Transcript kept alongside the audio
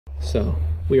So,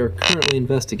 we are currently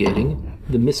investigating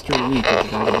the mystery leak of the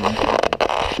Vagabond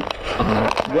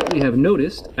Falcon. What we have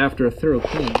noticed after a thorough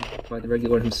clean by the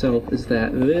regular himself is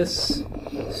that this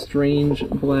strange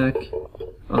black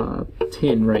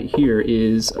tin right here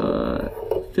is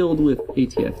filled with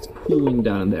ATF. It's pooling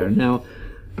down there. Now,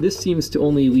 this seems to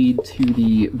only lead to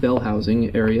the bell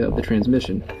housing area of the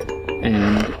transmission,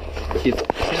 and if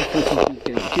sample is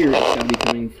getting here, it's got to be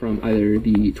coming from either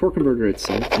the torque converter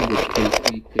itself, in which case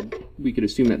we could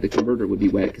assume that the converter would be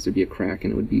wet because there'd be a crack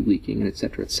and it would be leaking, and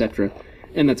etc., etc.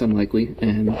 And that's unlikely,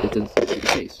 and it doesn't seem to be the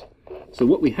case. So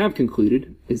what we have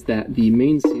concluded is that the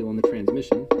main seal on the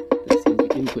transmission, that's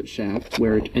the input shaft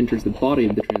where it enters the body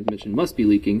of the transmission, must be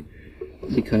leaking,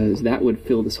 because that would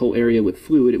fill this whole area with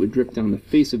fluid. It would drip down the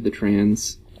face of the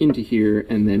trans into here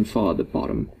and then fall at the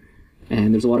bottom.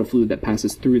 And there's a lot of fluid that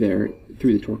passes through there,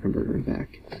 through the torque converter and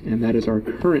back. And that is our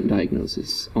current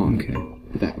diagnosis on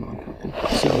the Vagabond Falcon.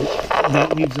 So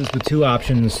that leaves us with two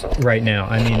options right now.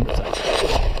 I mean,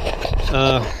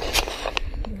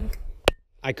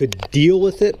 I could deal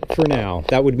with it for now.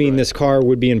 That would mean this car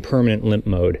would be in permanent limp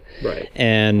mode. Right.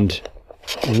 And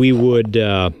we would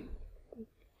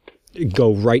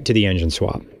go right to the engine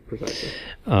swap. Precisely.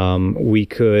 We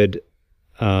could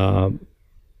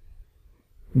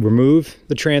remove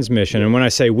the transmission, and when I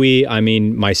say we, I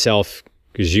mean myself,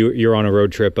 because you're on a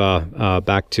road trip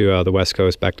back to the West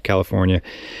Coast, back to California.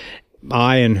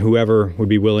 I and whoever would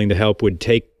be willing to help would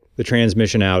take the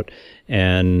transmission out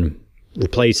and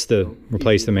replace the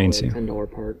main seal.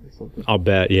 $10 part or something. I'll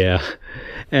bet, yeah.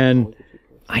 And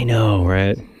I know,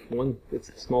 right?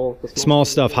 It's small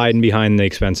stuff hiding behind the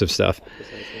expensive stuff.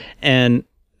 Precisely. And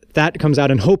that comes out,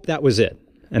 and hope that was it.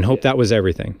 And hope that was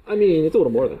everything. I mean, it's a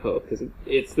little more than hope, because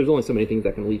there's only so many things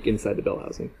that can leak inside the bell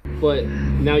housing. But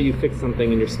now you fix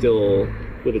something and you're still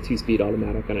with a 2-speed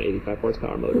automatic on an 85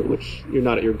 horsepower motor, which you're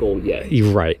not at your goal yet.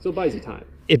 You're right. So it buys you time.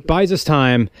 It buys us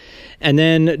time. And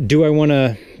then, do I want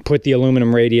to put the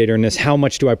aluminum radiator in this? How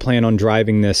much do I plan on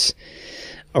driving this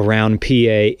around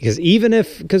PA?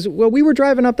 Because we were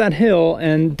driving up that hill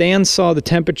and Dan saw the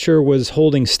temperature was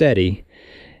holding steady,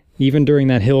 even during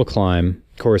that hill climb.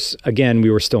 Of course, again, we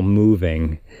were still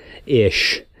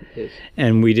moving-ish,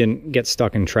 and we didn't get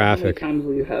stuck in traffic. How many times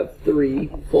will you have 3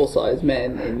 full-size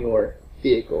men in your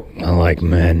vehicle? I like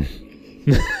men.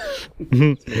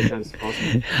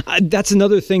 That's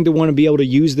another thing to want to be able to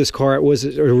use this car. It was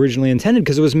originally intended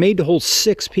because it was made to hold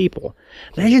 6 people.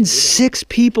 Imagine 6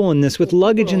 people in this with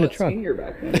luggage in the trunk.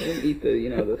 Back then. They didn't eat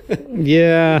the,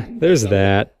 Yeah, there's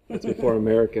that. That's before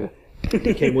America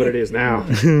became what it is now.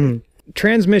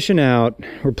 Transmission out,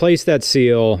 replace that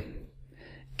seal,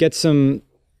 get a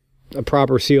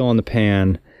proper seal on the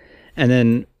pan, and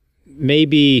then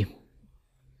maybe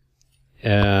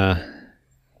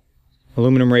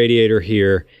aluminum radiator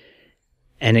here,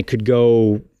 and it could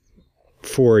go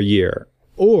for a year.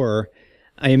 Or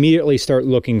I immediately start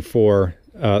looking for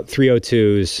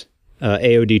 302s,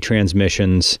 AOD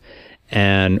transmissions,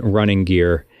 and running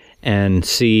gear, and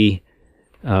see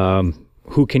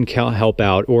who can help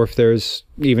out, or if there's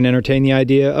even entertain the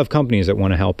idea of companies that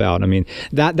want to help out. I mean,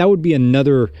 that would be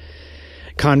another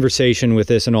conversation with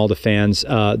this and all the fans.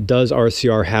 Does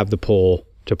RCR have the pull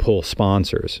to pull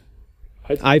sponsors?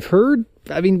 I've heard,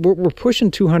 I mean, we're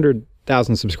pushing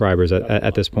 200,000 subscribers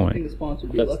at this point. I think the sponsor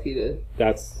would be lucky to...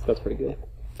 That's pretty good.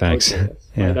 Thanks.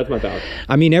 Yeah. That's my vouch.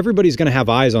 I mean, everybody's going to have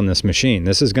eyes on this machine.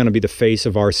 This is going to be the face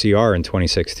of RCR in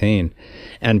 2016.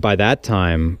 And by that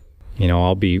time, you know,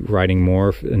 I'll be writing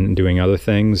more and doing other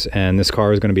things, and this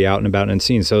car is going to be out and about and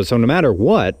seen. So no matter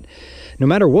what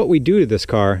we do to this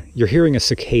car, you're hearing a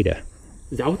cicada.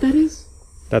 Is that what that is?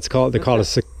 They call it a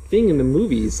cicada. Thing in the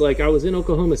movies. Like, I was in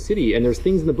Oklahoma City, and there's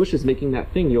things in the bushes making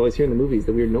that thing you always hear in the movies,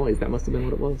 the weird noise. That must have been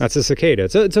what it was. That's a cicada.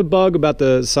 It's a bug about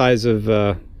the size of,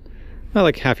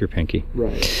 like half your pinky.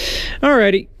 Right.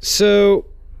 Alrighty, so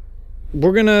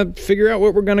we're going to figure out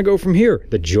what we're going to go from here.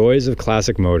 The joys of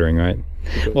classic motoring, right?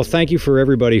 Well, thank you for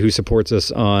everybody who supports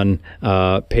us on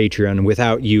Patreon.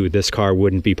 Without you, this car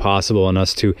wouldn't be possible, and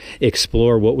us to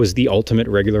explore what was the ultimate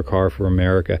regular car for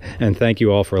America. And thank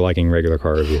you all for liking regular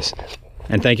car reviews.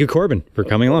 And thank you, Corbin, for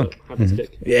coming along. Happy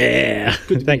stick. Yeah.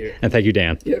 Good to be here. And thank you,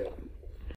 Dan. Yep.